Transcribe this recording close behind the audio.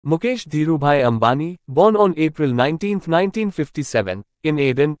Mukesh Dhirubhai Ambani, born on April 19, 1957, in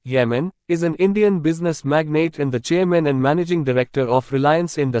Aden, Yemen, is an Indian business magnate and the chairman and managing director of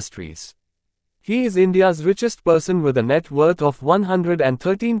Reliance Industries. He is India's richest person with a net worth of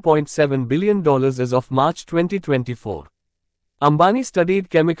 $113.7 billion as of March 2024. Ambani studied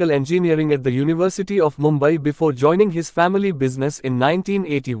chemical engineering at the University of Mumbai before joining his family business in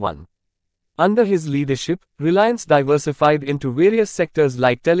 1981. Under his leadership, Reliance diversified into various sectors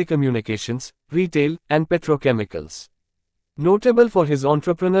like telecommunications, retail, and petrochemicals. Notable for his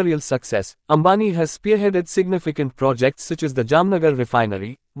entrepreneurial success, Ambani has spearheaded significant projects such as the Jamnagar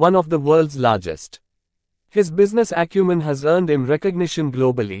refinery, one of the world's largest. His business acumen has earned him recognition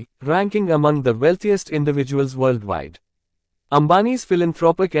globally, ranking among the wealthiest individuals worldwide. Ambani's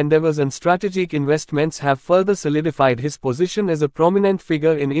philanthropic endeavors and strategic investments have further solidified his position as a prominent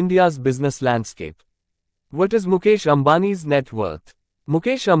figure in India's business landscape. What is Mukesh Ambani's net worth?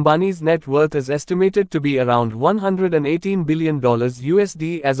 Mukesh Ambani's net worth is estimated to be around $118 billion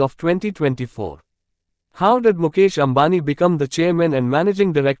USD as of 2024. How did Mukesh Ambani become the chairman and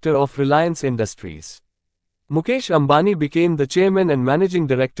managing director of Reliance Industries? Mukesh Ambani became the chairman and managing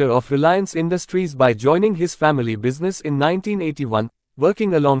director of Reliance Industries by joining his family business in 1981,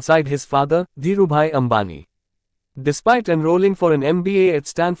 working alongside his father, Dhirubhai Ambani. Despite enrolling for an MBA at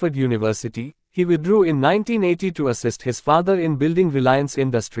Stanford University, he withdrew in 1980 to assist his father in building Reliance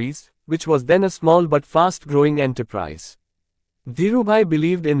Industries, which was then a small but fast-growing enterprise. Dhirubhai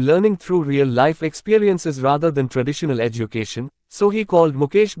believed in learning through real-life experiences rather than traditional education, so he called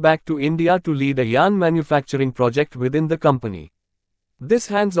Mukesh back to India to lead a yarn manufacturing project within the company. This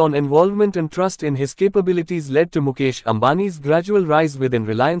hands-on involvement and trust in his capabilities led to Mukesh Ambani's gradual rise within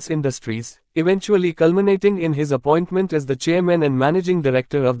Reliance Industries, eventually culminating in his appointment as the chairman and managing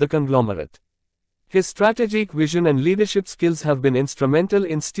director of the conglomerate. His strategic vision and leadership skills have been instrumental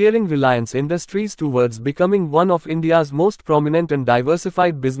in steering Reliance Industries towards becoming one of India's most prominent and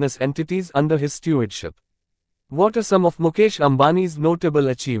diversified business entities under his stewardship. What are some of Mukesh Ambani's notable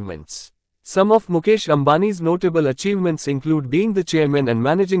achievements? Some of Mukesh Ambani's notable achievements include being the chairman and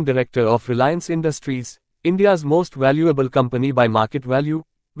managing director of Reliance Industries, India's most valuable company by market value,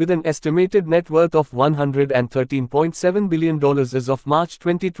 with an estimated net worth of $113.7 billion as of March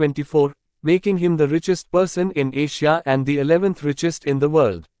 2024, making him the richest person in Asia and the 11th richest in the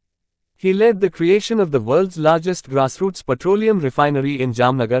world. He led the creation of the world's largest grassroots petroleum refinery in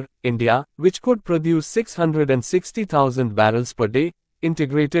Jamnagar, India, which could produce 660,000 barrels per day,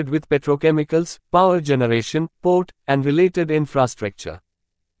 integrated with petrochemicals, power generation, port, and related infrastructure.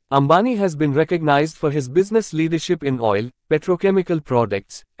 Ambani has been recognized for his business leadership in oil, petrochemical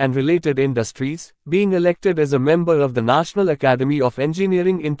products, and related industries, being elected as a member of the National Academy of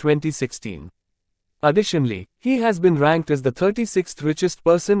Engineering in 2016. Additionally, he has been ranked as the 36th richest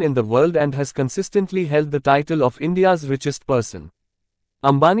person in the world and has consistently held the title of India's richest person.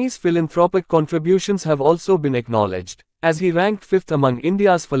 Ambani's philanthropic contributions have also been acknowledged, as he ranked 5th among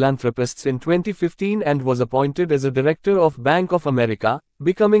India's philanthropists in 2015 and was appointed as a director of Bank of America,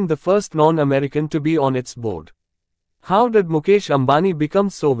 becoming the first non-American to be on its board. How did Mukesh Ambani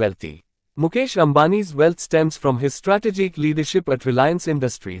become so wealthy? Mukesh Ambani's wealth stems from his strategic leadership at Reliance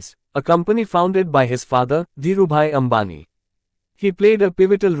Industries, a company founded by his father, Dhirubhai Ambani. He played a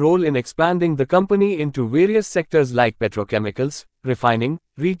pivotal role in expanding the company into various sectors like petrochemicals, refining,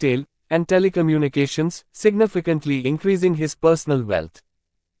 retail, and telecommunications, significantly increasing his personal wealth.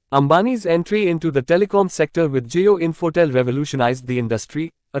 Ambani's entry into the telecom sector with Jio Infotel revolutionized the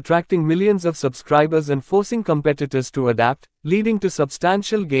industry, attracting millions of subscribers and forcing competitors to adapt, leading to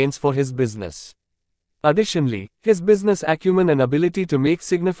substantial gains for his business. Additionally, his business acumen and ability to make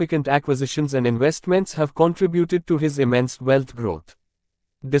significant acquisitions and investments have contributed to his immense wealth growth.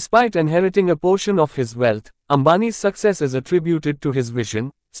 Despite inheriting a portion of his wealth, Ambani's success is attributed to his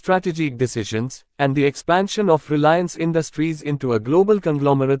vision, strategic decisions, and the expansion of Reliance Industries into a global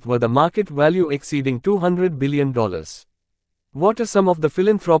conglomerate with a market value exceeding $200 billion. What are some of the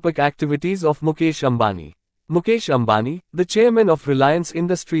philanthropic activities of Mukesh Ambani? Mukesh Ambani, the chairman of Reliance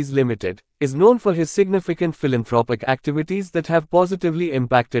Industries Limited, is known for his significant philanthropic activities that have positively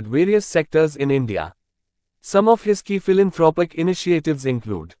impacted various sectors in India. Some of his key philanthropic initiatives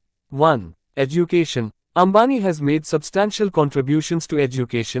include 1. Education. Ambani has made substantial contributions to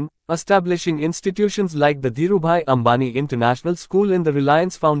education, establishing institutions like the Dhirubhai Ambani International School and the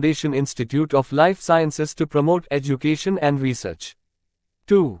Reliance Foundation Institute of Life Sciences to promote education and research.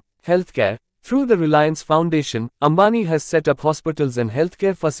 2. Healthcare. Through the Reliance Foundation, Ambani has set up hospitals and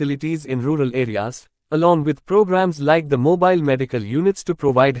healthcare facilities in rural areas, along with programs like the mobile medical units to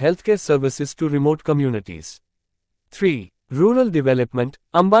provide healthcare services to remote communities. 3. Rural development.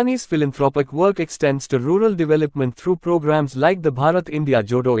 Ambani's philanthropic work extends to rural development through programs like the Bharat India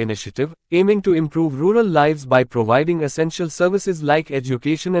Jodo initiative, aiming to improve rural lives by providing essential services like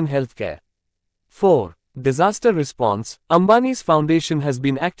education and healthcare. 4. Disaster response. Ambani's foundation has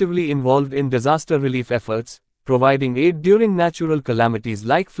been actively involved in disaster relief efforts, providing aid during natural calamities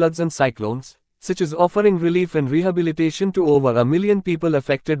like floods and cyclones, such as offering relief and rehabilitation to over 1 million people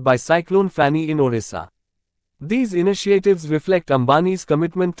affected by Cyclone Fani in Orissa. These initiatives reflect Ambani's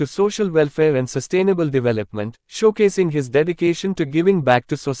commitment to social welfare and sustainable development, showcasing his dedication to giving back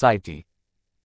to society.